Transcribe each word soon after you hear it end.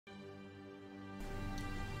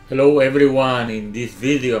Hello everyone, in this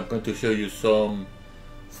video I'm going to show you some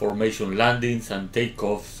formation landings and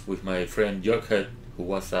takeoffs with my friend Jughead, who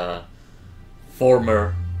was a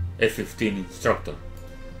former F15 instructor.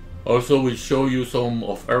 Also we'll show you some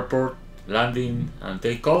of airport landing and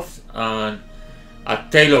takeoffs and a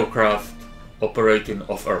tailorcraft operating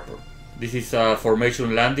off airport. This is a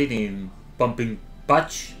formation landing in Pumping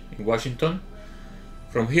Patch in Washington.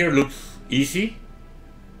 From here looks easy.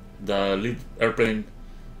 The lead airplane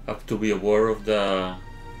have to be aware of the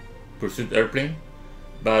pursuit airplane,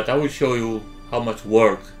 but I will show you how much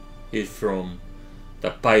work is from the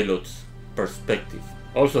pilot's perspective.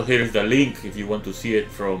 Also, here is the link if you want to see it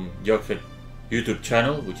from Jughead YouTube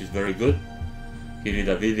channel, which is very good. He did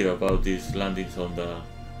a video about these landings on the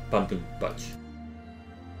Pumping Patch.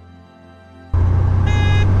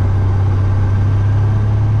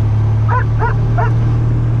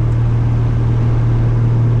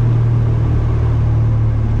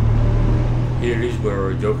 Here is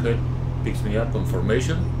where Jughead picks me up on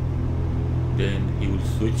formation, then he will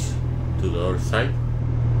switch to the other side.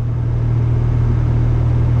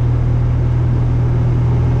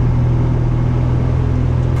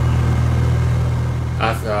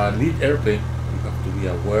 As a lead airplane, you have to be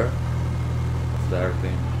aware of the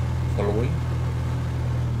airplane following,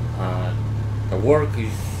 and the work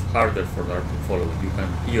is harder for the airplane following. You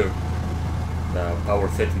can hear the power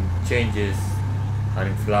setting changes,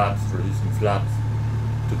 adding flaps, reducing flaps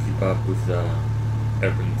to keep up with the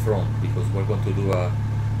airplane in front, because we're going to do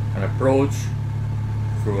an approach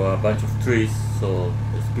through a bunch of trees, so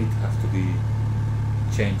the speed has to be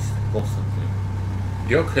changed constantly.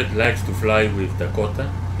 Jughead likes to fly with Dakota,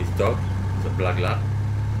 his dog, it's a black lab.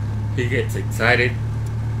 He gets excited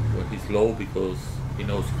when he's low because he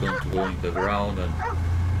knows he's going to go in the ground and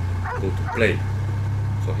go to play,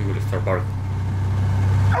 so he will start barking.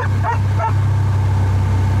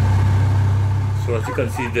 So as you can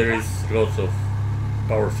see, there is lots of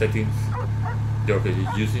power settings Jughead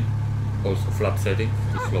is using, also flap settings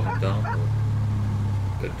to slow him down or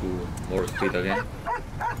get to more speed again.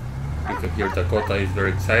 You can hear Dakota is very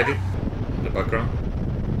excited in the background.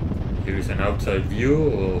 Here is an outside view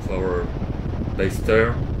of our base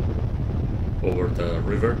turn over the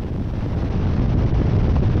river.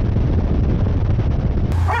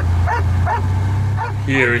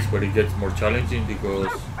 Here is where it gets more challenging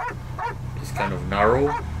because it's kind of narrow,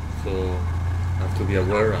 so I have to be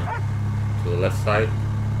aware and to the left side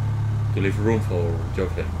to leave room for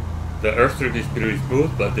Jughead. The airstrip is pretty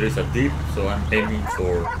smooth, but there is a dip, so I'm aiming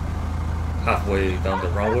for halfway down the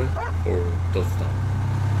runway for touchdown.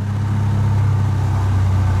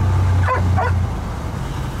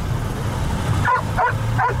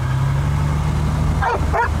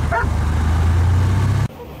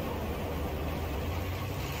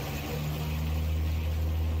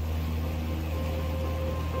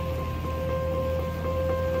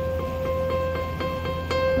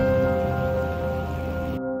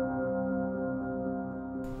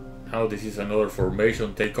 Now this is another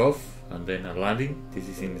formation takeoff and then a landing. This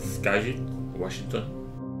is in Skagit, Washington.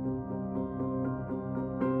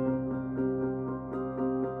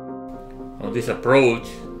 On this approach,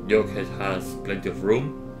 Jughead has plenty of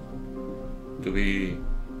room to be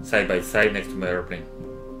side by side next to my airplane,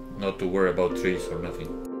 not to worry about trees or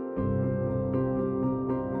nothing.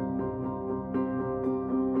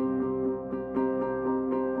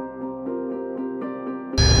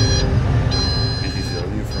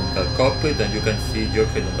 The cockpit, and you can see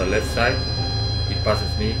Jughead on the left side. He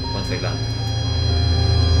passes me once I land.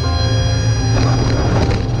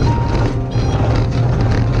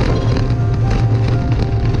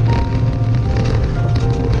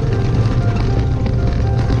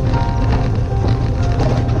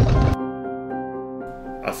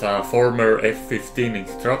 As a former F15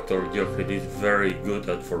 instructor, Jughead is very good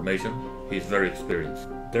at formation. He's very experienced.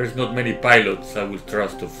 There's not many pilots I will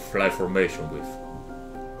trust to fly formation with.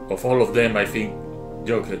 Of all of them, I think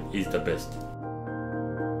Jughead is the best.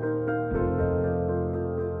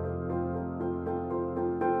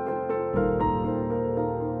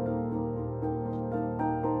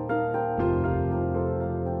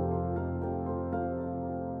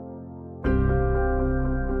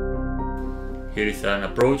 Here is an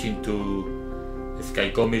approach into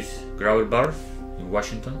Skycomics gravel bars in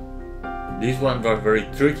Washington. This one was very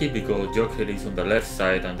tricky because Jughead is on the left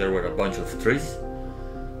side and there were a bunch of trees,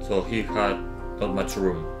 so he had not much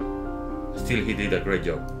room. Still, he did a great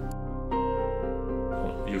job.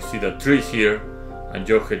 You see the trees here, and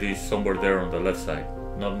Jughead is somewhere there on the left side.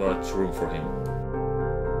 Not much room for him.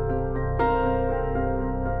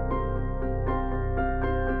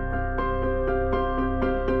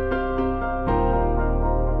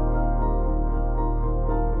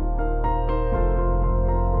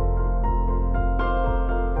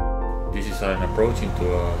 approaching to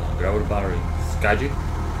a gravel bar in Skagit.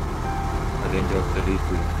 Again, just did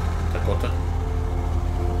with Dakota,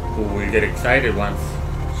 who will get excited once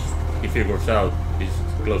he figures out he's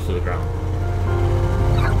close to the ground.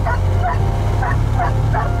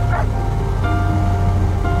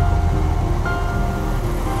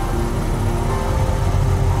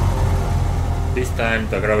 This time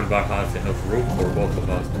the gravel bar has enough room for both of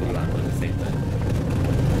us to land at the same time.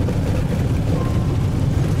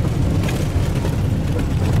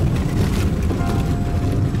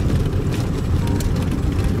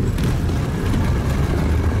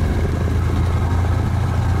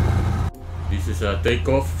 This is a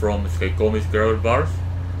takeoff from Skycomics gravel bars.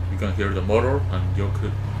 You can hear the motor and Joe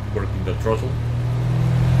working the throttle.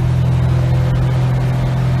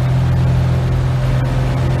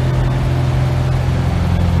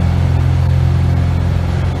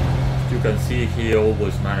 You can see he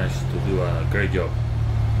always managed to do a great job.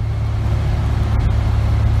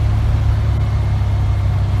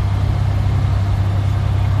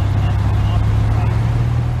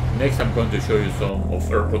 Next I'm going to show you some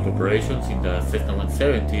off-airport operations in the Cessna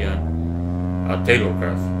 170 and a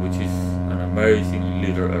Taylorcraft, which is an amazing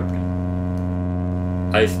little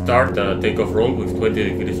airplane. I start the takeoff roll with 20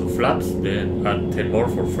 degrees of flaps, then add 10 more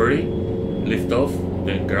for 30, lift off,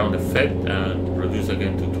 then ground effect and reduce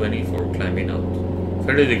again to 20 for climbing out.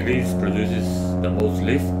 30 degrees produces the most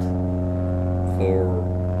lift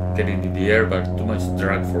for getting in the air, but too much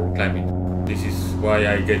drag for climbing. This is why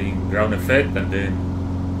I get in ground effect, and then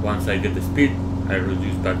once I get the speed, I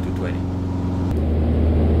reduce back to 20.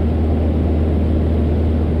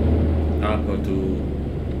 Now I'm going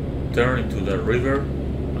to turn into the river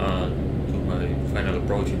and do my final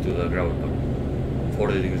approach into the gravel bar.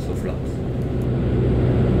 40 degrees of flaps.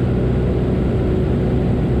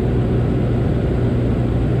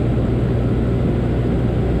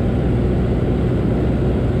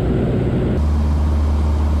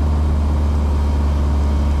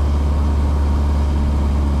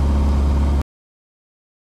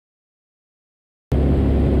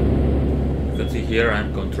 Here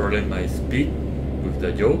I'm controlling my speed with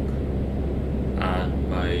the yoke and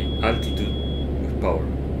my altitude with power.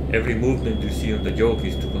 Every movement you see on the yoke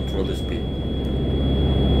is to control the speed.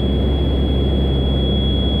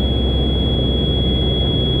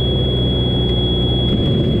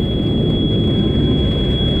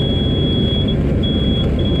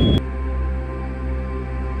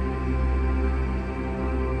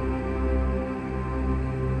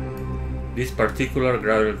 This particular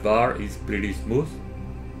gravel bar is pretty smooth.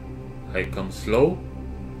 I come slow.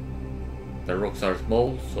 The rocks are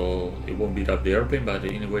small, so it won't beat up the airplane, but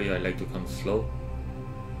anyway I like to come slow,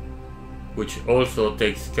 which also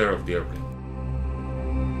takes care of the airplane.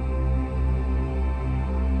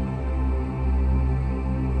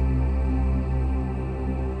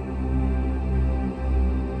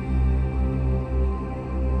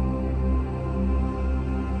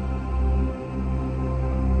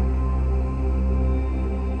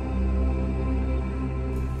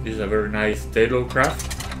 This is a very nice Taylorcraft.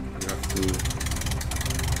 You have to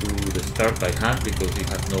do the start by hand because it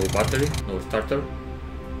has no battery, no starter.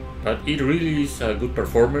 But it really is a good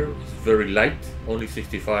performer. It's very light, only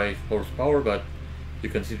 65 horsepower, but you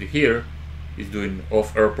can see it here, it's doing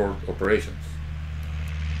off-airport operations.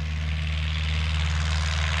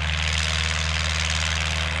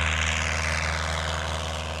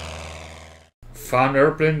 Fun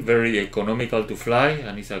airplane, very economical to fly,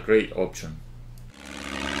 and it's a great option.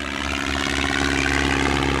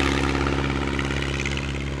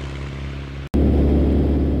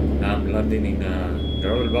 Landing in a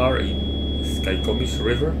gravel bar in Skycomics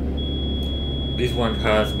River. This one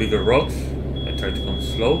has bigger rocks. I try to come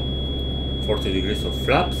slow, 40 degrees of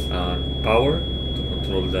flaps and power to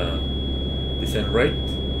control the descent rate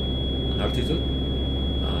and altitude,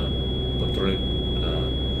 and controlling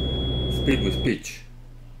speed with pitch.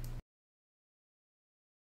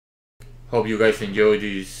 Hope you guys enjoyed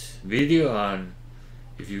this video, and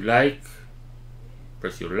if you like,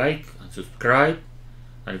 press your like and subscribe.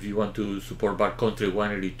 And if you want to support Backcountry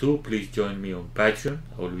 182, please join me on Patreon.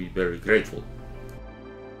 I will be very grateful.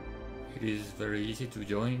 It is very easy to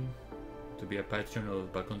join, to be a patron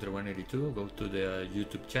of Backcountry 182. Go to the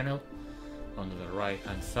YouTube channel. On the right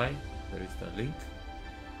hand side there is the link,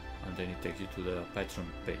 and then it takes you to the Patreon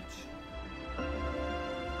page.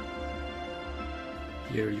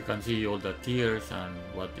 Here you can see all the tiers and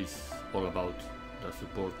what is all about, the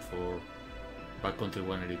support for Backcountry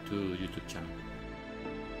 182 YouTube channel.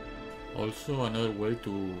 Also, another way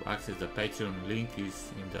to access the Patreon link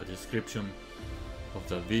is in the description of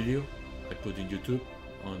the video I put in YouTube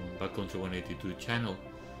on Backcountry 182 channel.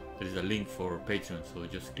 there is a link for Patreon, so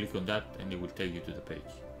just click on that and it will take you to the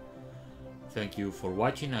page. Thank you for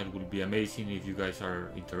watching. It will be amazing if you guys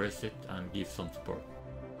are interested and give some support.